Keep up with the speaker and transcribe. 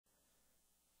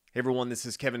Hey everyone, this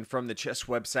is Kevin from the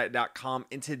chesswebsite.com,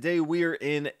 and today we are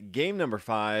in game number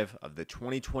 5 of the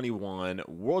 2021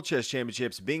 World Chess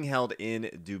Championships being held in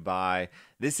Dubai.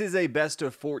 This is a best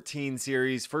of 14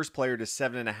 series. First player to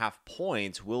 7.5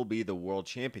 points will be the world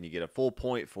champion. You get a full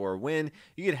point for a win,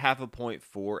 you get half a point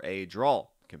for a draw.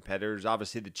 Competitors,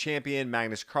 obviously the champion,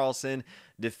 Magnus Carlsen,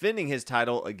 defending his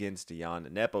title against Jan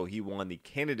Nepo. He won the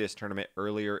Candidates tournament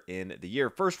earlier in the year.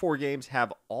 First 4 games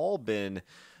have all been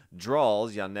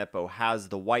draws. Jan Nepo has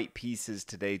the white pieces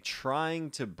today, trying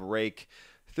to break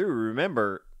through.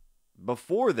 Remember,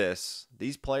 before this,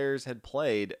 these players had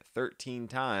played 13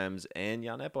 times, and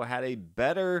Jan Nepo had a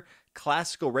better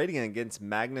classical rating against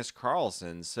Magnus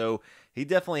Carlsen. So he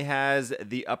definitely has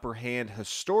the upper hand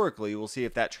historically. We'll see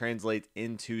if that translates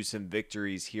into some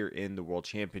victories here in the World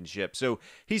Championship. So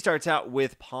he starts out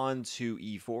with pawn to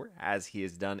e4, as he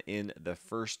has done in the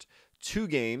first 2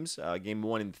 games, game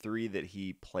 1 and 3 that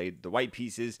he played the white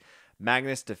pieces.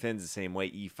 Magnus defends the same way,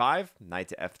 e5, knight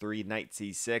to f3, knight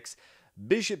c6,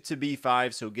 bishop to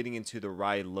b5, so getting into the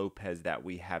Ra5 that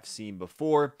we have seen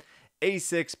before.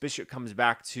 a6, bishop comes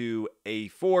back to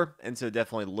a4, and so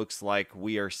definitely looks like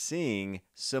we are seeing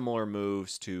similar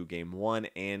moves to game 1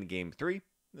 and game 3.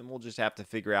 Then we'll just have to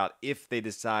figure out if they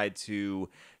decide to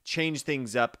change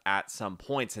things up at some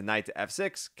points. A knight to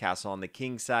f6, castle on the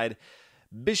king side.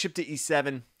 Bishop to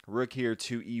e7, rook here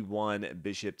to e1,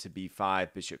 bishop to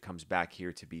b5, bishop comes back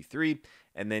here to b3,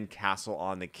 and then castle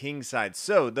on the king side.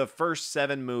 So the first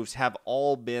 7 moves have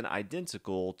all been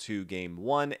identical to game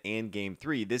 1 and game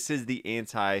 3. This is the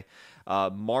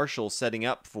anti-martial setting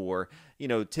up for,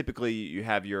 typically you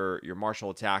have your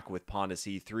martial attack with pawn to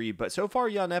c3, but so far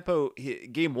Jan Nepo,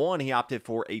 game 1, he opted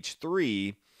for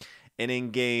h3, and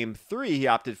in game 3, he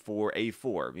opted for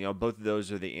a4. Both of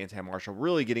those are the anti-martial,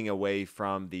 really getting away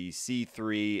from the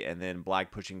c3 and then black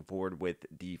pushing forward with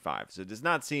d5. So it does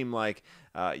not seem like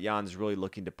Jan's really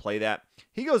looking to play that.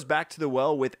 He goes back to the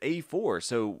well with a4.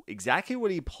 So exactly what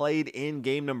he played in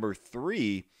game number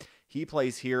 3, he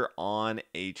plays here on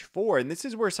h4. And this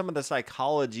is where some of the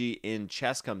psychology in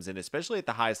chess comes in, especially at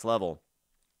the highest level.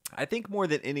 I think more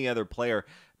than any other player,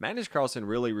 Magnus Carlsen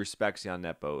really respects Jan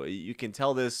Nepo. You can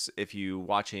tell this if you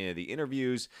watch any of the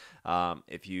interviews,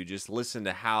 if you just listen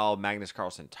to how Magnus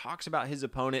Carlsen talks about his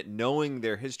opponent, knowing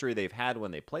their history they've had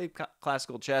when they play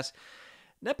classical chess.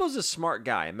 Nepo's a smart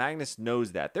guy, and Magnus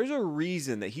knows that. There's a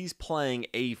reason that he's playing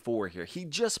a4 here. He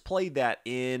just played that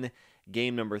in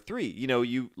game number 3.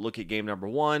 You look at game number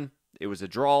 1. It was a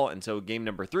draw, and so game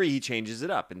number 3, he changes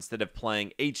it up. Instead of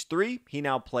playing h3, he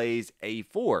now plays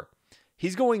a4.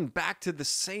 He's going back to the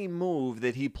same move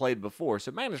that he played before.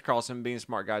 So Magnus Carlsen, being a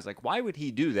smart guy, is like, why would he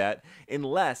do that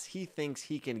unless he thinks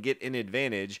he can get an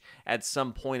advantage at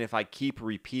some point if I keep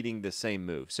repeating the same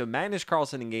move? So Magnus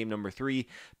Carlsen in game number 3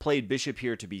 played bishop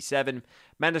here to b7.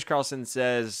 Magnus Carlsen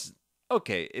says,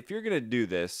 okay, if you're going to do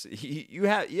this, you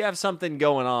have something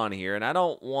going on here, and I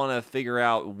don't want to figure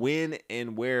out when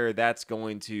and where that's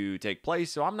going to take place,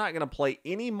 so I'm not going to play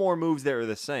any more moves that are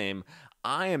the same.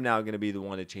 I am now going to be the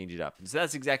one to change it up. And so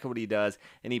that's exactly what he does,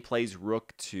 and he plays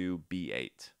rook to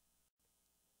b8.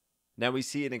 Now we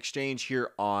see an exchange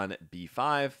here on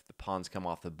b5. The pawns come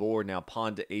off the board. Now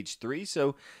pawn to h3.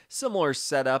 So similar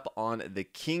setup on the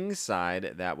king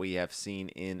side that we have seen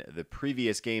in the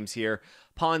previous games here.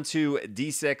 Pawn to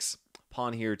d6.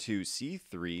 Pawn here to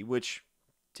c3, which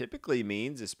typically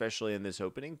means, especially in this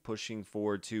opening, pushing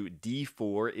forward to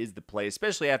d4 is the play.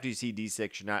 Especially after you see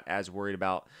d6, you're not as worried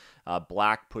about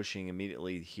black pushing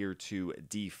immediately here to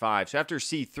d5. So after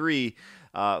c3,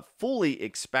 fully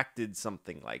expected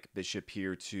something like bishop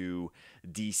here to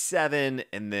d7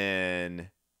 and then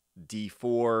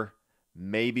d4.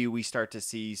 Maybe we start to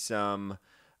see some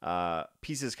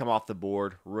pieces come off the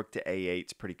board. Rook to a8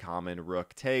 is pretty common.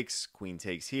 Rook takes, queen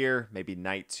takes here. Maybe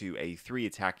knight to a3,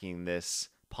 attacking this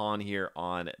pawn here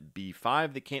on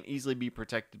b5 that can't easily be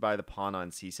protected by the pawn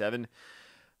on c7.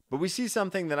 But we see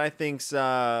something that I think's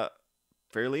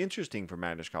fairly interesting for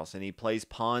Magnus Carlsen. He plays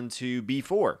pawn to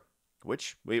b4,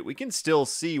 which we can still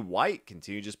see white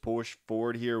continue just push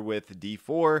forward here with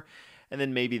d4, and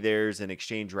then maybe there's an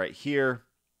exchange right here.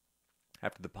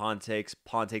 After the pawn takes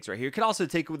right here. Could also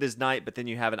take with his knight, but then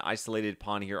you have an isolated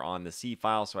pawn here on the c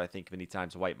file. So I think many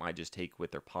times white might just take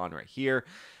with their pawn right here.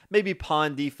 Maybe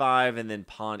pawn d5 and then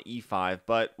pawn e5.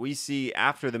 But we see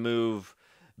after the move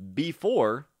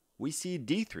b4, we see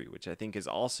d3, which I think is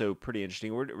also pretty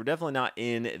interesting. We're definitely not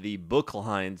in the book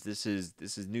lines. This is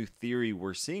new theory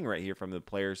we're seeing right here from the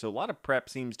player. So a lot of prep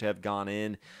seems to have gone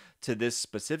in to this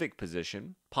specific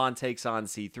position. Pawn takes on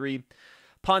c3.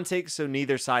 Pawn takes, so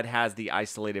neither side has the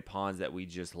isolated pawns that we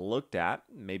just looked at.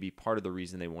 Maybe part of the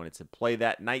reason they wanted to play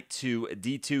that. Knight to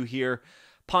d2 here.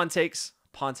 Pawn takes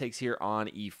here on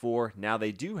e4. Now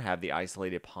they do have the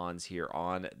isolated pawns here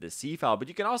on the c file, but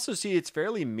you can also see it's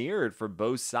fairly mirrored for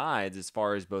both sides as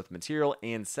far as both material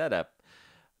and setup.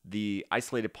 The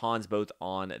isolated pawns both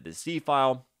on the c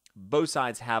file. Both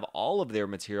sides have all of their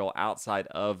material outside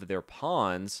of their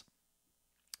pawns.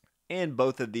 And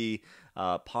both of the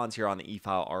pawns here on the e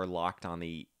file are locked on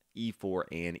the e4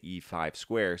 and e5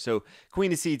 square. So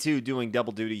queen to c2 doing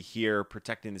double duty here,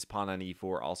 protecting this pawn on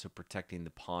e4, also protecting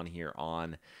the pawn here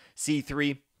on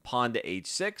c3. Pawn to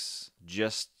h6,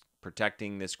 just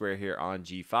protecting the square here on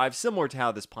g5, similar to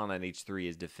how this pawn on h3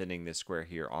 is defending this square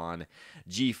here on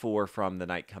g4 from the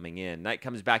knight coming in. Knight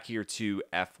comes back here to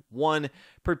f1,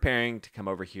 preparing to come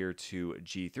over here to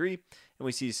g3, and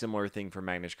we see a similar thing for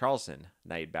Magnus Carlsen.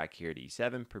 Knight back here to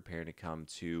e7, preparing to come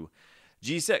to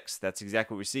g6. That's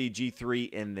exactly what we see,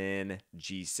 g3 and then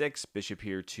g6. Bishop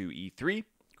here to e3,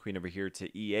 queen over here to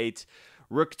e8.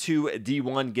 Rook to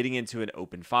d1, getting into an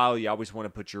open file. You always want to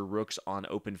put your rooks on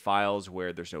open files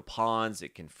where there's no pawns.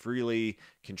 It can freely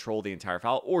control the entire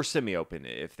file, or semi-open.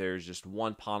 If there's just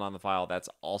one pawn on the file, that's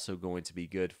also going to be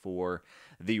good for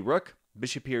the rook.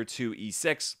 Bishop here to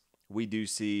e6. We do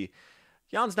see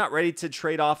Jan's not ready to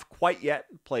trade off quite yet.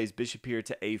 Plays bishop here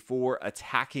to a4,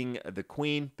 attacking the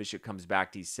queen. Bishop comes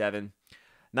back to e7.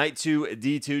 Knight to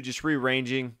d2, just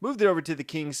rearranging. Moved it over to the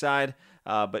king side,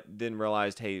 but then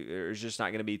realized, hey, there's just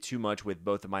not going to be too much with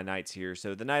both of my knights here.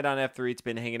 So the knight on f3, it's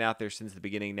been hanging out there since the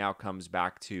beginning, now comes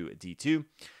back to d2.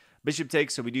 Bishop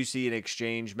takes, so we do see an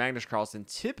exchange. Magnus Carlsen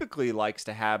typically likes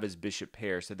to have his bishop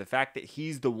pair, so the fact that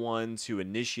he's the one to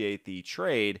initiate the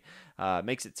trade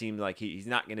makes it seem like he's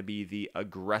not going to be the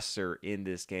aggressor in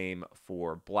this game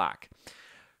for black.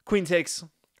 Queen takes.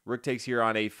 Rook takes here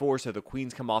on a4, so the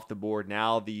queens come off the board.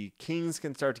 Now the kings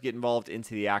can start to get involved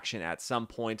into the action at some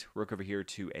point. Rook over here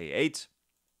to a8.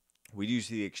 We do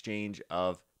see the exchange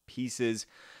of pieces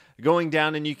going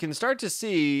down, and you can start to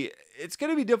see it's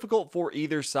going to be difficult for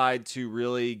either side to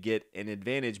really get an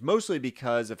advantage, mostly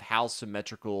because of how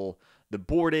symmetrical the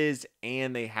board is,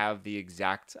 and they have the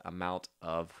exact amount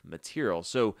of material.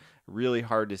 So really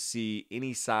hard to see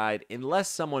any side unless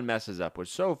someone messes up, which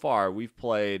so far we've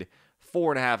played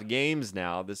 4.5 games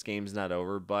now. This game's not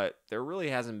over, but there really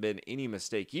hasn't been any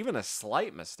mistake, even a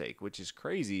slight mistake, which is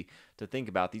crazy to think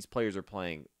about. These players are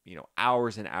playing,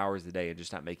 hours and hours a day and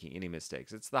just not making any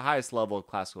mistakes. It's the highest level of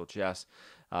classical chess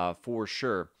for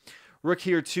sure. Rook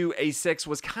here to a6.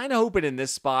 Was kind of hoping in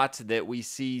this spot that we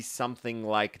see something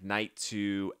like knight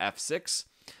to f6.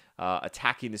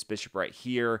 Attacking this bishop right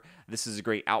here. This is a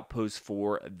great outpost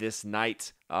for this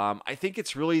knight. I think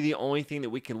it's really the only thing that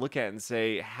we can look at and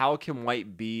say, how can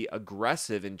white be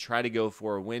aggressive and try to go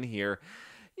for a win here?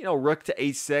 Rook to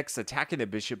a6, attacking the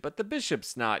bishop, but the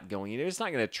bishop's not going. It's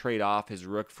not going to trade off his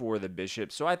rook for the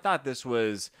bishop. So I thought this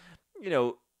was,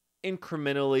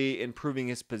 incrementally improving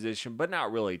his position, but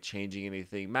not really changing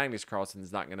anything. Magnus Carlsen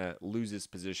is not going to lose his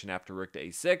position after rook to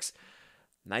a6.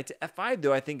 Knight to f5,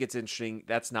 though, I think it's interesting.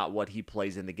 That's not what he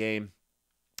plays in the game.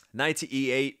 Knight to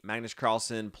e8, Magnus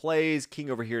Carlsen plays. King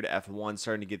over here to f1,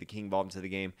 starting to get the king involved into the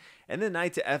game. And then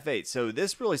knight to f8. So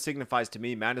this really signifies to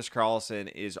me Magnus Carlsen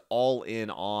is all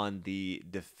in on the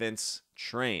defense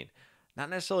train. Not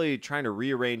necessarily trying to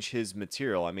rearrange his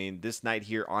material. I mean, this knight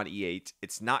here on e8,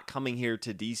 it's not coming here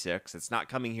to d6. It's not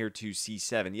coming here to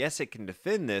c7. Yes, it can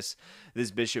defend this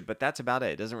bishop, but that's about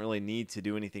it. It doesn't really need to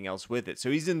do anything else with it. So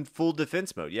he's in full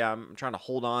defense mode. Yeah, I'm trying to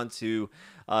hold on to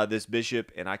this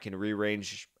bishop, and I can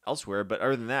rearrange elsewhere. But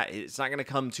other than that, it's not going to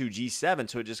come to g7,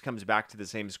 so it just comes back to the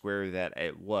same square that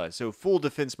it was. So full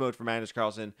defense mode for Magnus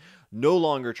Carlsen, no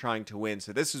longer trying to win.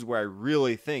 So this is where I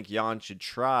really think Jan should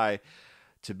try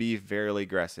to be fairly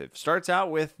aggressive. Starts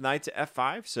out with knight to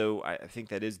f5, so I think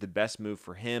that is the best move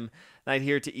for him. Knight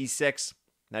here to e6,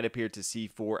 knight up here to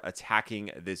c4, attacking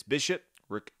this bishop.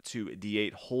 Rook to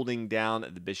d8, holding down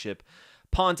the bishop.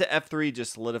 Pawn to f3,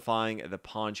 just solidifying the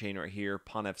pawn chain right here.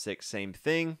 Pawn f6, same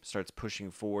thing. Starts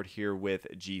pushing forward here with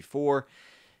g4.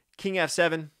 King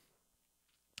f7.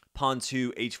 Pawn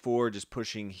to h4, just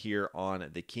pushing here on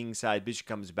the king side. Bishop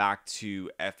comes back to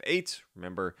f8.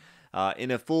 Remember,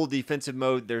 in a full defensive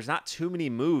mode, there's not too many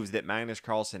moves that Magnus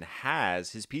Carlsen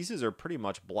has. His pieces are pretty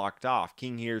much blocked off.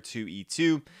 King here to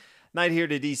e2. Knight here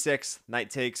to d6. Knight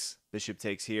takes. Bishop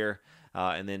takes here.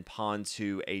 And then pawn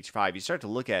to h5. You start to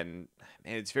look at it, and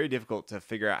man, it's very difficult to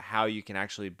figure out how you can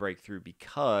actually break through,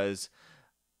 because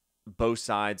both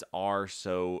sides are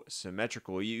so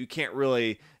symmetrical. You can't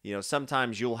really,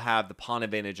 sometimes you'll have the pawn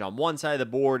advantage on one side of the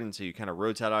board, and so you kind of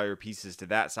rotate all your pieces to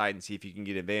that side and see if you can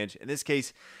get advantage. In this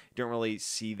case, you don't really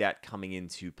see that coming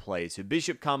into play. So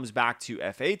bishop comes back to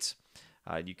f8.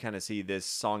 You kind of see this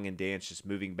song and dance just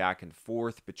moving back and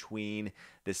forth between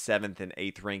the 7th and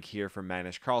 8th rank here from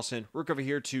Magnus Carlsen. Rook over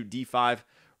here to d5,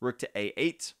 rook to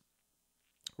a8,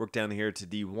 rook down here to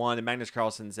d1, and Magnus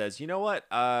Carlsen says, you know what,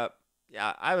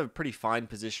 yeah, I have a pretty fine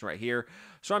position right here,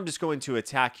 so I'm just going to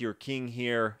attack your king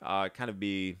here, kind of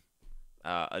be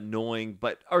annoying,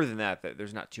 but other than that,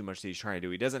 there's not too much that he's trying to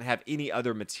do. He doesn't have any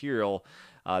other material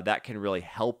that can really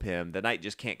help him. The knight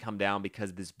just can't come down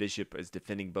because this bishop is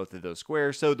defending both of those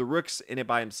squares, so the rook's in it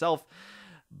by himself,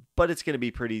 but it's going to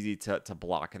be pretty easy to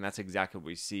block, and that's exactly what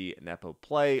we see Nepo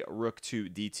play. Rook to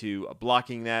d2,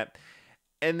 blocking that,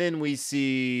 and then we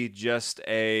see just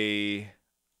a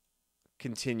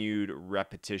continued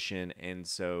repetition, and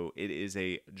so it is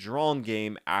a drawn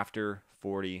game after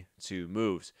 42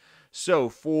 moves. So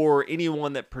for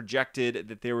anyone that projected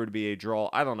that there would be a draw,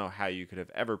 I don't know how you could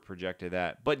have ever projected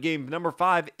that, but game number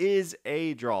 5 is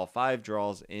a draw. 5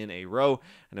 draws in a row.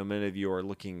 I know many of you are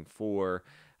looking for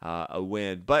a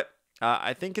win, but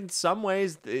I think in some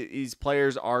ways these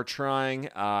players are trying.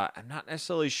 I'm not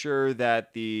necessarily sure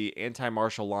that the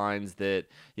anti-martial lines that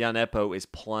Jan Nepo is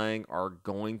playing are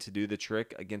going to do the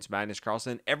trick against Magnus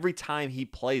Carlsen. Every time he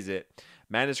plays it,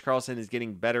 Magnus Carlsen is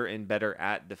getting better and better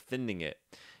at defending it.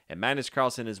 And Magnus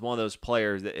Carlsen is one of those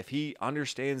players that if he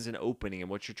understands an opening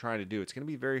and what you're trying to do, it's going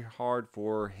to be very hard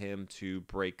for him to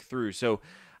break through. So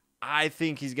I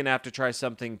think he's going to have to try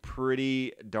something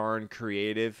pretty darn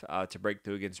creative to break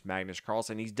through against Magnus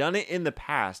Carlsen. He's done it in the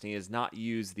past, and he has not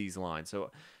used these lines.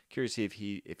 So curious to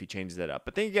see if he changes that up.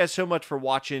 But thank you guys so much for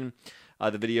watching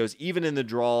the videos. Even in the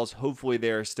draws, hopefully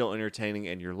they're still entertaining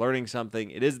and you're learning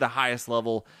something. It is the highest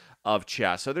level of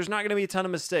chess, so there's not going to be a ton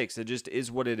of mistakes. It just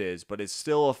is what it is, but it's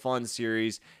still a fun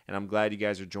series, and I'm glad you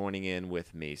guys are joining in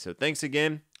with me. So thanks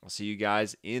again. I'll see you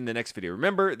guys in the next video.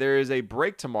 Remember, there is a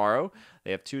break tomorrow.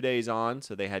 They have 2 days on,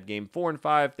 so they had game 4 and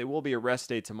 5. There will be a rest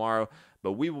day tomorrow,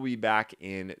 but we will be back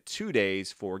in 2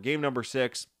 days for game number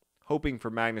 6, hoping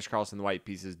for Magnus Carlsen, the white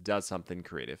pieces, does something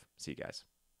creative. See you guys.